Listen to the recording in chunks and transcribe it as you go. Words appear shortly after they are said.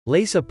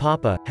Leisa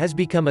Papa has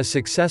become a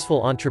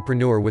successful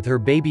entrepreneur with her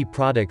baby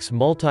products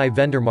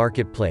multi-vendor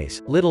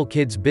marketplace, Little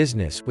Kids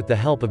Business, with the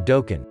help of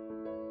Dokan.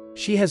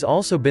 She has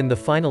also been the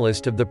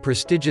finalist of the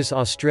prestigious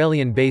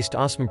Australian-based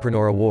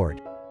Ausmumpreneur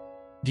award.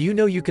 Do you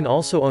know you can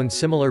also own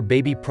similar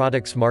baby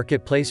products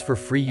marketplace for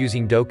free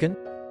using Dokan?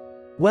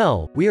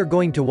 Well, we are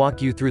going to walk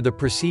you through the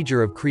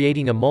procedure of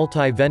creating a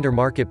multi-vendor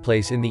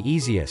marketplace in the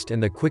easiest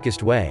and the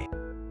quickest way.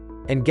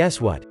 And guess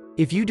what?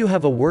 If you do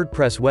have a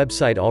WordPress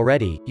website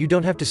already, you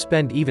don't have to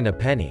spend even a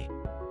penny.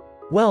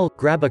 Well,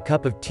 grab a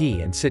cup of tea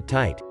and sit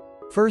tight.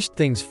 First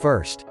things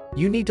first,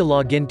 you need to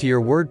log into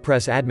your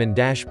WordPress admin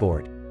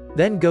dashboard.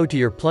 Then go to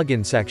your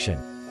plugin section.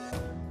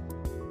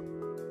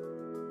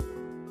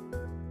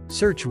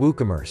 Search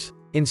WooCommerce.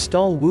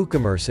 Install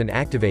WooCommerce and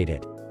activate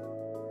it.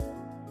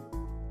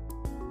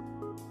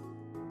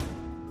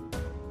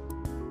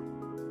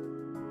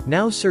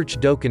 Now search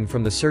Dokan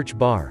from the search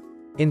bar.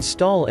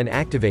 Install and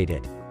activate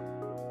it.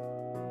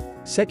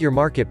 Set your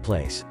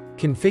marketplace.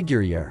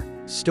 Configure your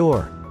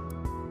store.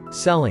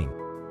 Selling.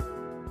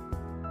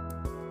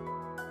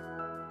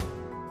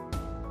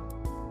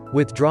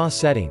 Withdraw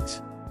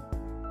settings.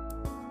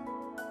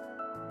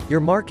 Your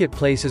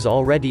marketplace is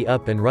already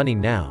up and running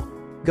now.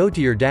 Go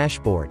to your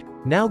dashboard.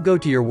 Now go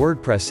to your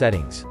WordPress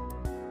settings.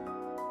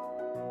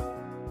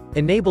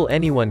 Enable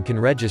anyone can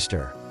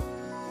register.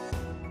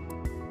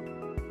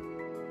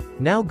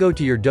 Now go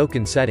to your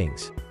Dokan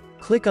settings.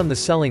 Click on the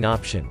selling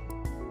option.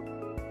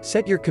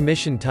 Set your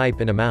commission type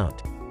and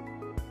amount.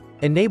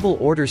 Enable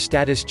order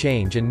status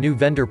change and new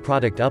vendor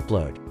product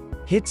upload.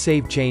 Hit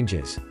save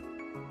changes.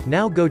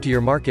 Now go to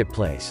your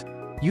marketplace.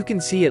 You can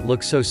see it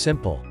looks so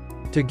simple.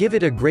 To give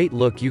it a great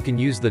look, you can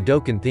use the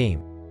Dokan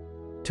theme.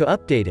 To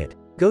update it,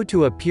 go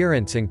to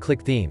Appearance and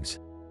click Themes.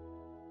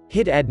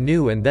 Hit Add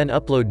New and then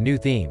Upload New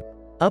Theme.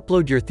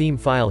 Upload your theme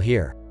file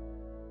here.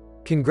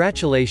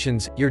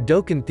 Congratulations, your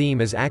Dokan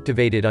theme is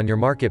activated on your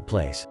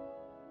marketplace.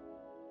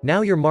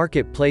 Now your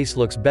marketplace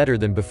looks better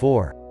than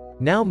before.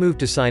 Now move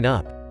to Sign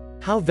Up.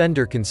 How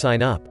vendor can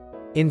sign up.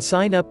 In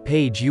Sign Up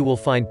page you will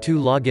find two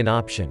login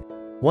option.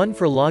 One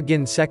for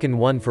login, second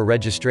one for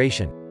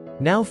registration.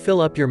 Now fill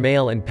up your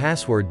mail and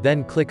password,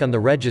 then click on the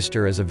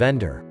Register as a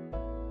vendor.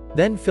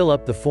 Then fill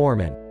up the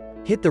form and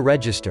hit the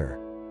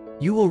Register.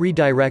 You will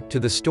redirect to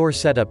the store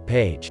setup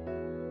page.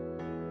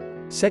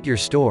 Set your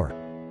store.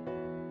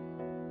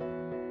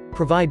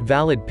 Provide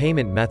valid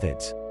payment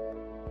methods.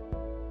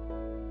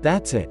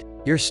 That's it.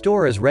 Your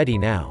store is ready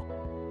now.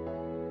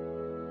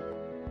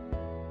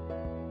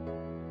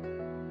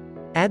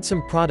 Add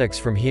some products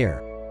from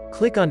here.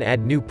 Click on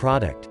Add New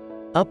Product.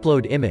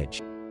 Upload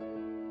image.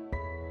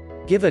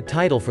 Give a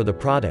title for the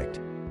product.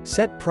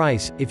 Set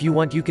price. If you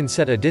want, you can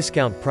set a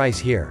discount price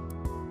here.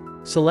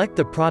 Select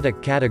the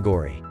product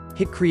category.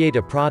 Hit Create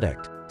a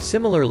Product.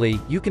 Similarly,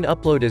 you can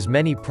upload as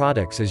many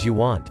products as you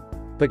want.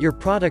 But your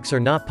products are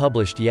not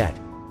published yet.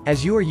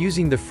 As you are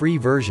using the free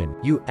version,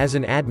 you, as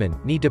an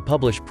admin, need to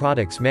publish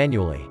products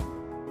manually.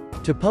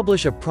 To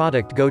publish a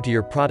product, go to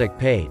your product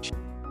page.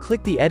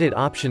 Click the Edit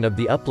option of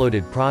the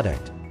uploaded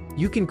product.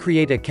 You can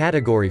create a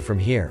category from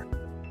here.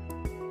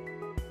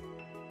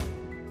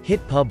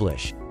 Hit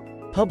Publish.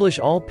 Publish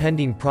all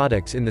pending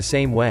products in the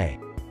same way.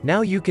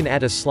 Now you can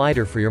add a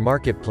slider for your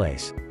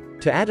marketplace.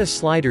 To add a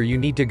slider, you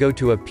need to go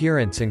to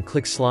Appearance and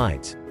click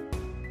Slides.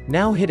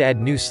 Now hit Add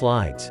New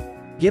Slides.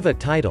 Give a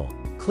title.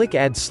 Click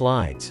Add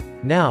Slides.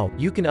 Now,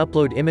 you can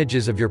upload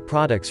images of your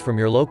products from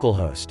your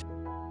localhost.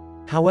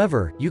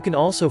 However, you can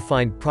also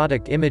find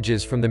product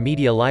images from the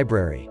media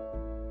library.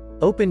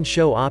 Open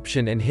Show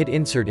option and hit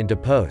Insert into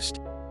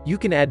Post. You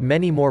can add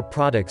many more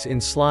products in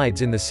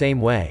slides in the same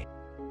way.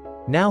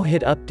 Now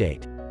hit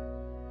Update.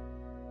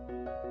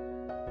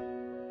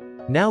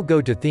 Now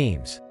go to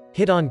Themes.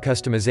 Hit on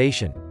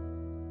Customization.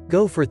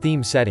 Go for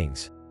Theme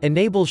Settings.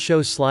 Enable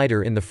Show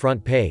Slider in the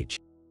front page.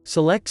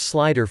 Select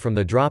Slider from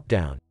the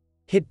drop-down.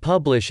 Hit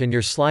Publish and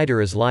your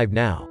slider is live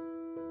now.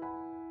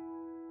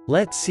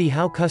 Let's see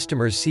how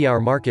customers see our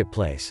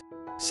marketplace.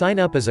 Sign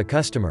up as a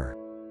customer.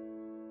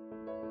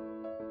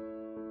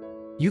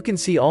 You can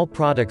see all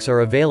products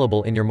are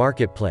available in your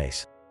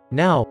marketplace.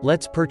 Now,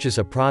 let's purchase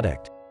a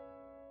product.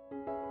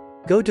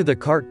 Go to the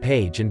cart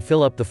page and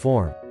fill up the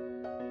form.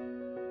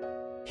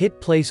 Hit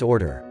Place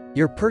Order.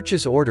 Your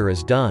purchase order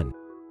is done.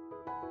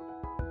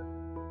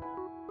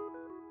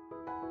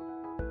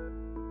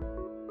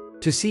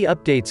 To see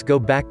updates, go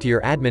back to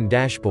your admin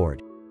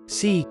dashboard.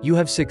 See, you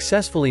have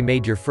successfully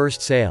made your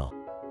first sale.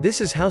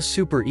 This is how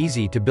super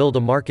easy to build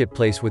a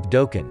marketplace with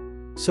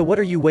Dokan. So what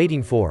are you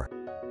waiting for?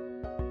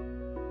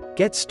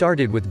 Get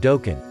started with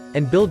Dokan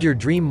and build your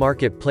dream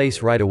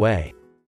marketplace right away.